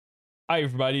Hi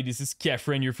everybody, this is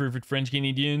Kefren, your favorite French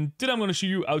Canadian. Today I'm going to show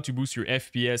you how to boost your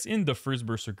FPS in the First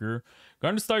Berserker.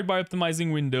 Going to start by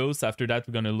optimizing Windows. After that,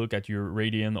 we're going to look at your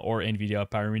Radeon or NVIDIA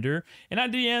parameter. And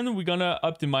at the end, we're going to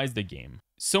optimize the game.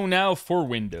 So now for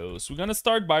Windows, we're going to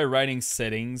start by writing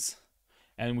settings.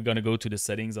 And we're going to go to the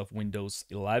settings of Windows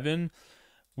 11.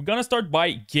 We're going to start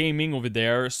by gaming over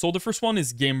there. So the first one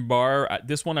is game bar.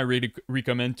 This one I really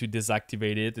recommend to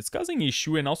deactivate it. It's causing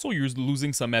issue and also you're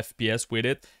losing some FPS with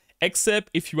it. Except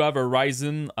if you have a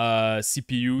Ryzen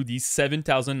CPU, the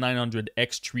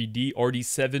 7900X3D or the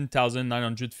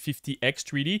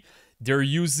 7950X3D, they're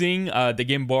using the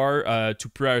game bar to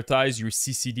prioritize your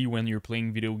CCD when you're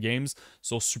playing video games.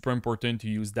 So super important to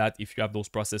use that if you have those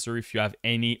processors. If you have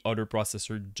any other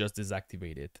processor, just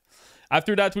deactivate it.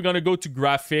 After that, we're going to go to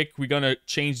graphic. We're going to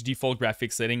change default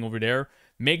graphic setting over there.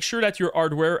 Make sure that your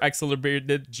hardware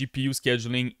accelerated GPU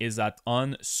scheduling is at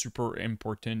on. Super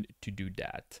important to do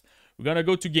that. We're going to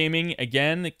go to gaming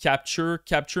again, capture,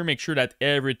 make sure that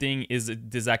everything is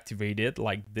deactivated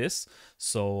like this.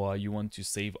 So you want to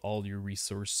save all your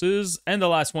resources. And the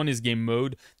last one is game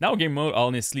mode. Now game mode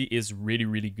honestly is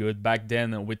really good. Back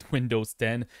then with Windows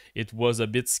 10, it was a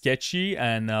bit sketchy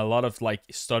and a lot of like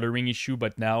stuttering issue,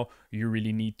 but now you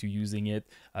really need to using it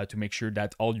to make sure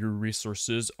that all your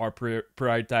resources are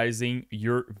prioritizing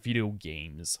your video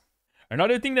games.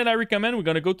 Another thing that I recommend, we're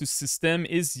going to go to system,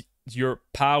 is your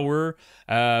power.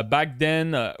 Back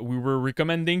then, we were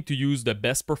recommending to use the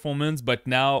best performance, but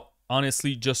now,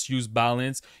 honestly, just use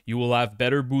balance. You will have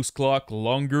better boost clock,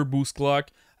 longer boost clock.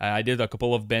 I did a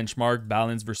couple of benchmark,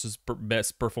 balance versus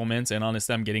best performance, and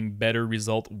honestly, I'm getting better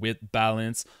result with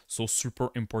balance. So super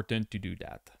important to do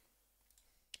that.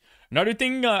 Another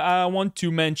thing I want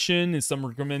to mention is some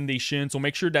recommendations. So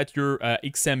make sure that your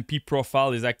XMP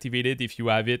profile is activated if you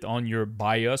have it on your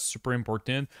BIOS. Super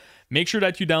important. Make sure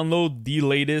that you download the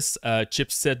latest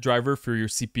chipset driver for your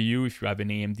CPU if you have an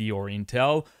AMD or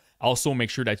Intel. Also, make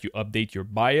sure that you update your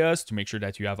BIOS to make sure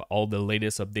that you have all the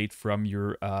latest update from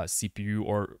your CPU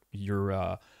or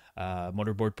your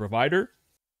motherboard provider.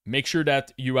 Make sure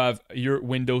that you have your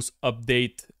Windows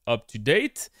update up to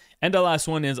date. And the last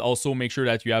one is also make sure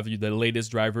that you have the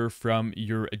latest driver from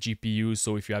your GPU.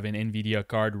 So if you have an NVIDIA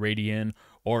card, Radeon,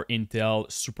 or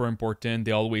Intel, super important.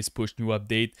 They always push new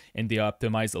update and they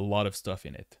optimize a lot of stuff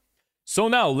in it. So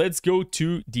now let's go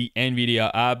to the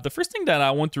NVIDIA app. The first thing that I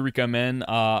want to recommend,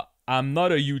 I'm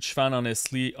not a huge fan,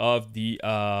 honestly, of the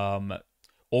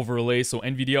overlay. So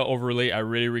NVIDIA overlay, I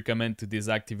really recommend to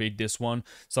deactivate this one.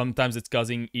 Sometimes it's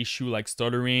causing issue like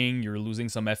stuttering, you're losing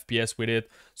some FPS with it.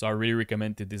 So I really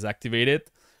recommend to deactivate it.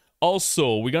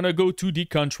 Also, we're gonna go to the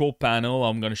control panel.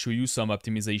 I'm gonna show you some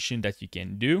optimization that you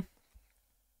can do.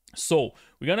 So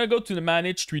we're gonna go to the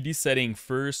manage 3D setting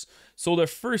first. So the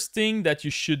first thing that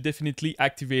you should definitely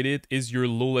activate it is your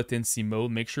low latency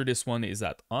mode. Make sure this one is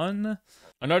at on.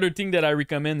 Another thing that I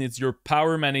recommend is your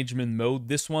power management mode.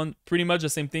 This one, pretty much the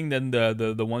same thing than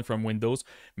the one from Windows.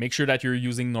 Make sure that you're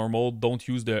using normal. Don't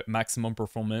use the maximum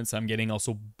performance. I'm getting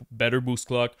also better boost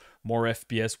clock, more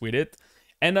FPS with it.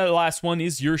 And the last one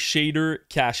is your shader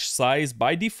cache size.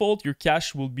 By default, your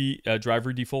cache will be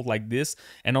driver default like this.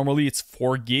 And normally it's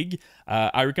 4 gig.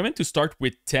 I recommend to start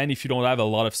with 10 if you don't have a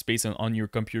lot of space on your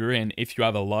computer. And if you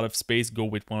have a lot of space, go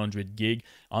with 100 gig.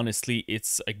 Honestly,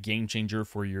 it's a game changer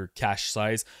for your cache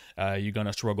size. You're going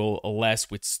to struggle less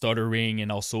with stuttering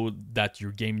and also that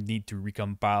your game need to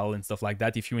recompile and stuff like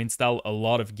that. If you install a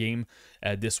lot of game,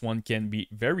 this one can be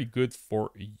very good for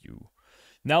you.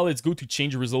 Now let's go to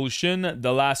change resolution.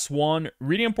 The last one,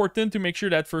 really important to make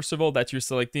sure that first of all that you're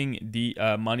selecting the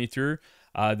monitor,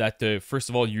 first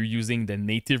of all you're using the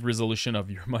native resolution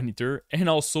of your monitor, and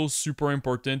also super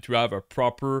important to have a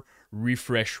proper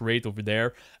refresh rate over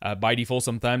there. By default,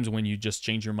 sometimes when you just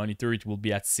change your monitor, it will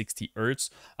be at 60 Hertz.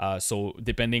 So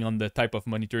depending on the type of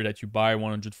monitor that you buy,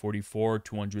 144,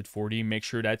 240, make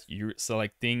sure that you're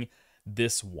selecting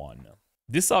this one.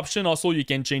 This option also, you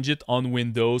can change it on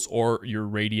Windows or your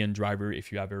Radeon driver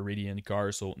if you have a Radeon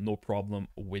card, so no problem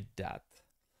with that.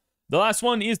 The last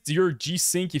one is your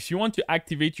G-Sync. If you want to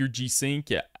activate your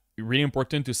G-Sync, really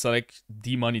important to select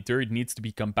the monitor. It needs to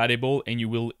be compatible and you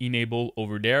will enable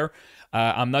over there.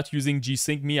 I'm not using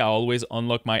G-Sync me. I always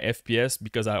unlock my FPS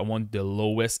because I want the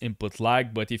lowest input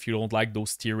lag. But if you don't like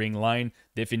those steering line,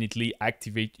 definitely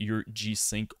activate your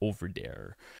G-Sync over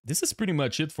there. This is pretty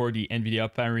much it for the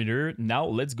NVIDIA parameter. Now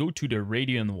let's go to the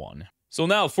Radeon one. So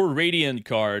now for Radeon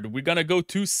card, we're gonna go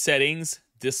to settings,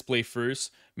 display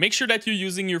first. Make sure that you're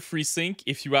using your FreeSync.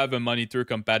 If you have a monitor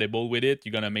compatible with it,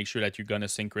 you're gonna make sure that you're gonna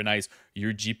synchronize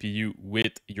your GPU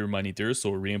with your monitor.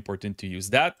 So really important to use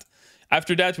that.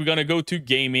 After that, we're gonna go to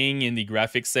gaming in the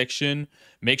graphics section.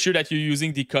 Make sure that you're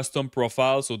using the custom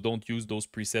profile, so don't use those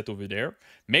presets over there.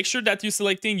 Make sure that you're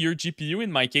selecting your GPU.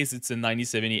 In my case, it's a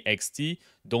 9070 XT.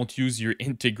 Don't use your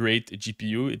integrate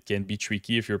GPU. It can be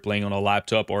tricky if you're playing on a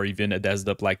laptop or even a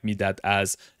desktop like me that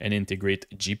has an integrate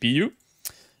GPU.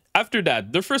 After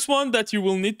that, the first one that you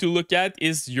will need to look at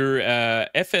is your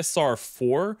FSR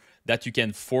 4 that you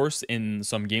can force in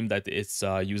some game that it's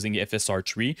using FSR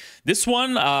 3. This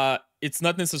one, it's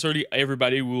not necessarily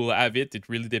everybody will have it. It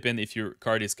really depends if your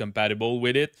card is compatible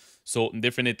with it. So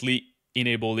definitely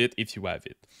enable it if you have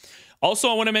it. Also,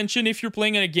 I want to mention if you're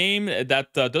playing in a game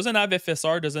that doesn't have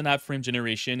FSR, doesn't have frame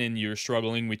generation, and you're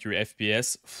struggling with your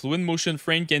FPS, fluid motion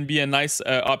frame can be a nice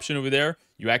option over there.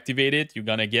 You activate it, you're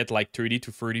going to get like 30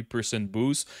 to 30%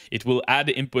 boost. It will add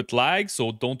input lag,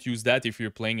 so don't use that if you're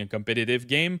playing a competitive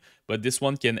game, but this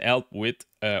one can help with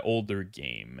older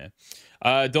game.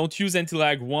 Don't use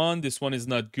anti-lag 1. This one is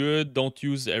not good. Don't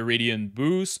use a Radeon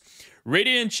boost.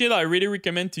 Radeon Chill, I really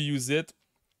recommend to use it.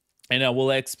 And I will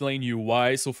explain you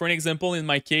why. So for an example, in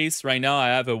my case, right now I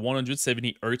have a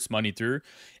 170 Hz monitor,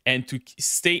 and to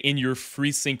stay in your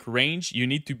FreeSync range, you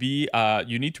need to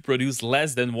produce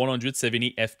less than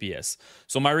 170 FPS.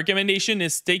 So my recommendation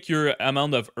is take your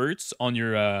amount of Hertz on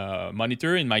your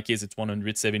monitor. In my case, it's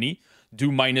 170. Do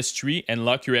 -3 and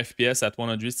lock your FPS at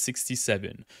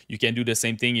 167. You can do the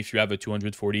same thing if you have a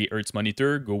 240 Hz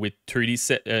monitor. Go with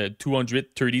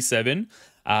 237.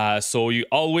 So you're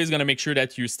always going to make sure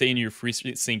that you stay in your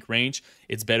FreeSync range.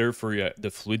 It's better for the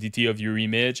fluidity of your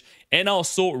image. And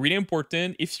also, really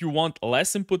important, if you want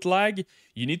less input lag,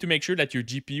 you need to make sure that your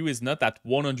GPU is not at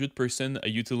 100%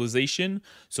 utilization.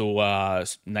 So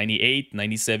 98,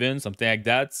 97, something like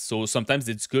that. So sometimes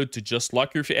it's good to just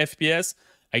lock your FPS.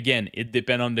 Again, it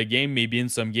depends on the game. Maybe in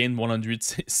some game,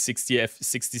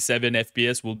 167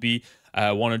 FPS will be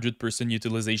 100%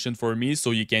 utilization for me.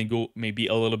 So you can go maybe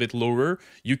a little bit lower.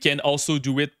 You can also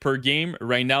do it per game.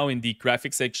 Right now in the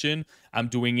graphics section, I'm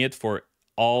doing it for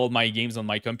all my games on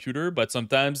my computer. But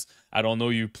sometimes, I don't know,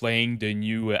 you're playing the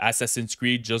new Assassin's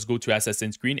Creed, just go to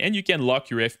Assassin's Creed and you can lock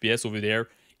your FPS over there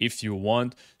if you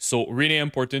want. So really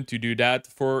important to do that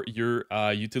for your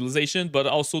utilization, but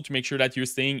also to make sure that you're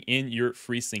staying in your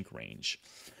FreeSync range.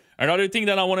 Another thing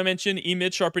that I want to mention,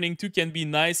 image sharpening too can be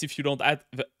nice if you don't add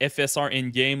FSR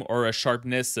in game or a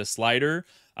sharpness slider.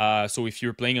 So if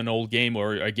you're playing an old game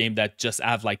or a game that just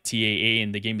have like TAA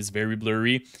and the game is very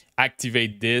blurry,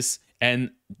 activate this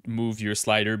and move your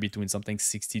slider between something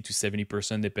 60 to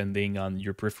 70% depending on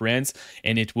your preference,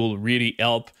 and it will really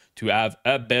help to have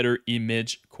a better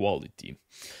image quality.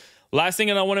 Last thing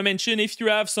that I want to mention, if you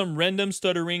have some random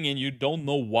stuttering and you don't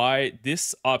know why,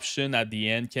 this option at the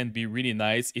end can be really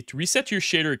nice. It resets your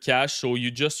shader cache, so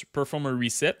you just perform a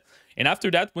reset. And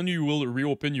after that, when you will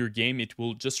reopen your game, it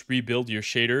will just rebuild your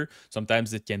shader.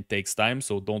 Sometimes it can take time,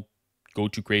 so don't go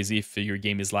too crazy if your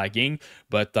game is lagging,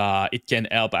 but it can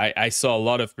help. I saw a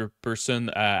lot of person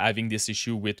having this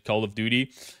issue with Call of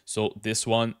Duty, so this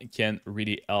one can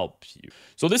really help you.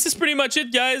 So this is pretty much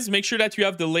it, guys. Make sure that you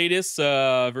have the latest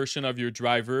version of your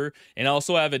driver, and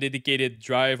also have a dedicated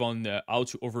drive on how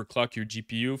to overclock your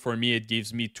GPU. For me, it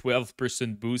gives me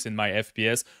 12% boost in my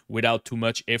FPS without too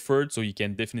much effort, so you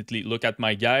can definitely look at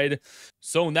my guide.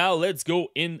 So now let's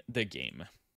go in the game.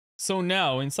 So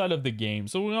now, inside of the game,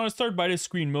 so we're going to start by the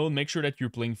screen mode. Make sure that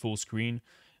you're playing full screen.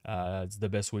 It's the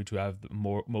best way to have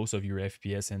most of your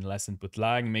FPS and less input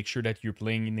lag. Make sure that you're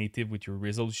playing native with your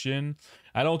resolution.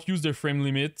 I don't use the frame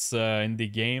limits in the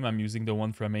game. I'm using the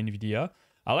one from NVIDIA.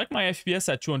 I like my FPS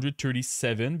at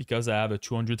 237 because I have a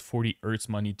 240 Hz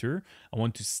monitor. I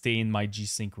want to stay in my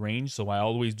G-Sync range, so I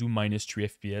always do -3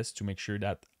 FPS to make sure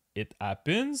that it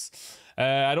happens.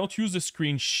 I don't use the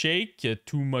screen shake,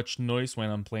 too much noise when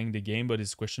I'm playing the game, but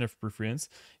it's a question of preference.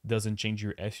 It doesn't change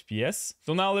your FPS.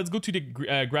 So now let's go to the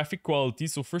graphic quality.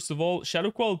 So first of all,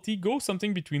 shadow quality, go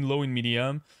something between low and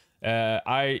medium.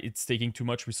 It's taking too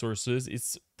much resources.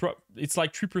 It's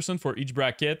like 3% for each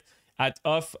bracket. At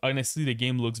off, honestly, the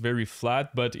game looks very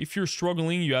flat, but if you're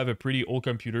struggling, you have a pretty old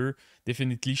computer,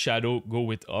 definitely shadow, go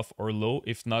with off or low.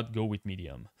 If not, go with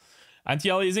medium.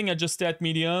 Anti-aliasing adjusted at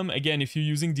medium. Again, if you're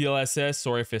using DLSS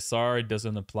or FSR, it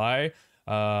doesn't apply.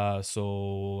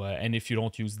 And if you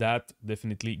don't use that,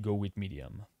 definitely go with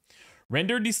medium.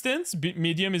 Render distance,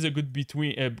 medium is a good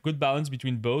balance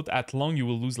between both. At long, you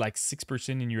will lose like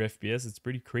 6% in your FPS. It's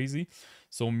pretty crazy.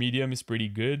 So medium is pretty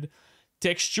good.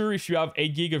 Texture, if you have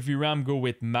 8 GB of VRAM, go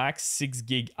with max, 6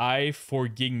 GB high, 4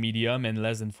 GB medium, and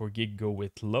less than 4 GB, go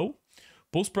with low.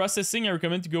 Post-processing, I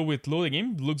recommend to go with low. The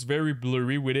game looks very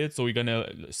blurry with it, so you're gonna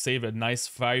save a nice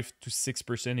 5 to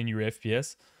 6% in your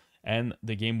FPS. and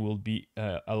the game will be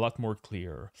a lot more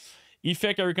clear.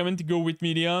 Effect, I recommend to go with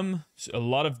medium. A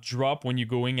lot of drop when you're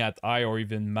going at high or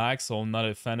even max, so I'm not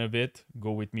a fan of it.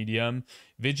 Go with medium.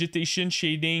 Vegetation,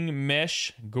 shading,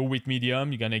 mesh, go with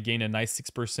medium. You're gonna gain a nice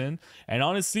 6%. And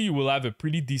honestly, you will have a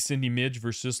pretty decent image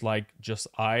versus like just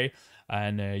high,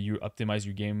 and you optimize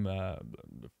your game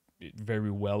very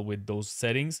well with those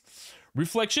settings.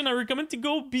 Reflection, I recommend to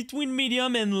go between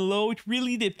medium and low. It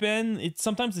really depends.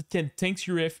 Sometimes it can tank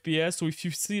your FPS. So if you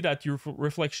see that your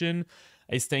reflection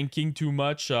is tanking too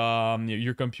much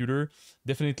your computer,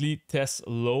 definitely test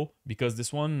low, because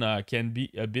this one can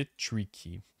be a bit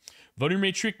tricky.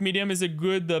 Volumetric medium is a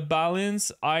good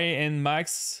balance. High and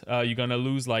max, you're gonna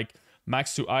lose like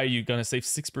max to high, you're gonna save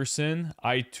 6%.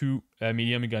 High to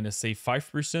medium, you're gonna save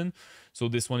 5%. So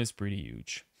this one is pretty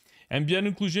huge. Ambient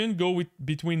occlusion, go with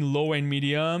between low and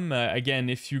medium. Again,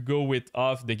 if you go with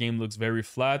off, the game looks very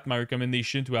flat. My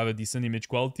recommendation to have a decent image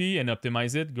quality and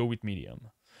optimize it, go with medium.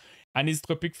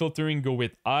 Anisotropic filtering, go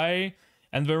with high.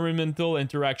 Environmental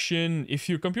interaction, if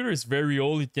your computer is very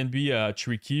old, it can be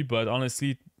tricky, but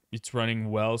honestly, it's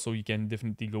running well, so you can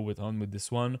definitely go on with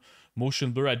this one.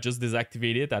 Motion blur, I just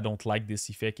deactivated. I don't like this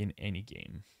effect in any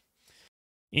game.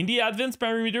 In the advanced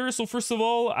parameters, so first of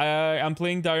all, I'm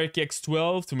playing DirectX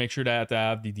 12 to make sure that I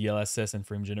have the DLSS and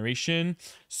frame generation.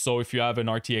 So if you have an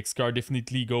RTX card,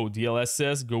 definitely go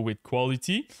DLSS, go with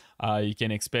quality. You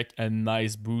can expect a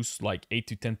nice boost, like 8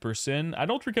 to 10%. I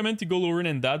don't recommend to go lower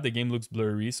than that. The game looks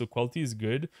blurry, so quality is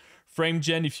good. Frame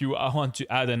gen, if you want to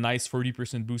add a nice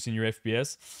 40% boost in your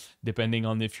FPS, depending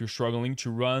on if you're struggling to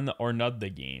run or not the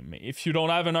game. If you don't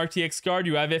have an RTX card,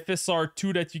 you have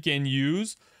FSR2 that you can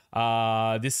use.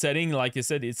 This setting, like I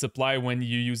said, it's applied when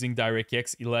you're using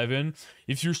DirectX 11.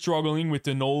 If you're struggling with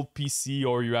an old PC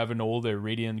or you have an old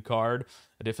Radeon card,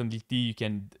 definitely you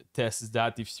can test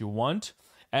that if you want.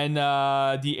 And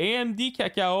the AMD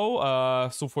Cacao,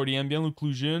 so for the ambient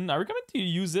occlusion, I recommend to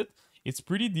use it. It's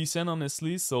pretty decent,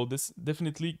 honestly, so this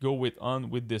definitely go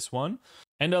with this one.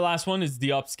 And the last one is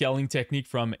the upscaling technique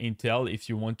from Intel if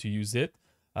you want to use it.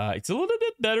 It's a little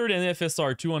bit better than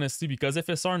FSR2, honestly, because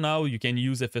FSR now you can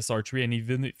use FSR3 and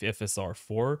even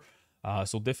FSR4.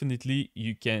 So definitely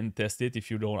you can test it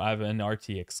if you don't have an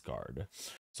RTX card.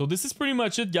 So this is pretty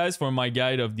much it, guys, for my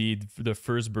guide of the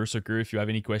First Berserker. If you have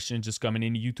any questions, just comment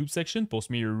in the YouTube section. Post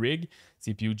me your rig,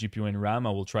 CPU, GPU, and RAM.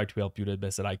 I will try to help you the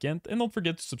best that I can. And don't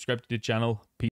forget to subscribe to the channel. Peace.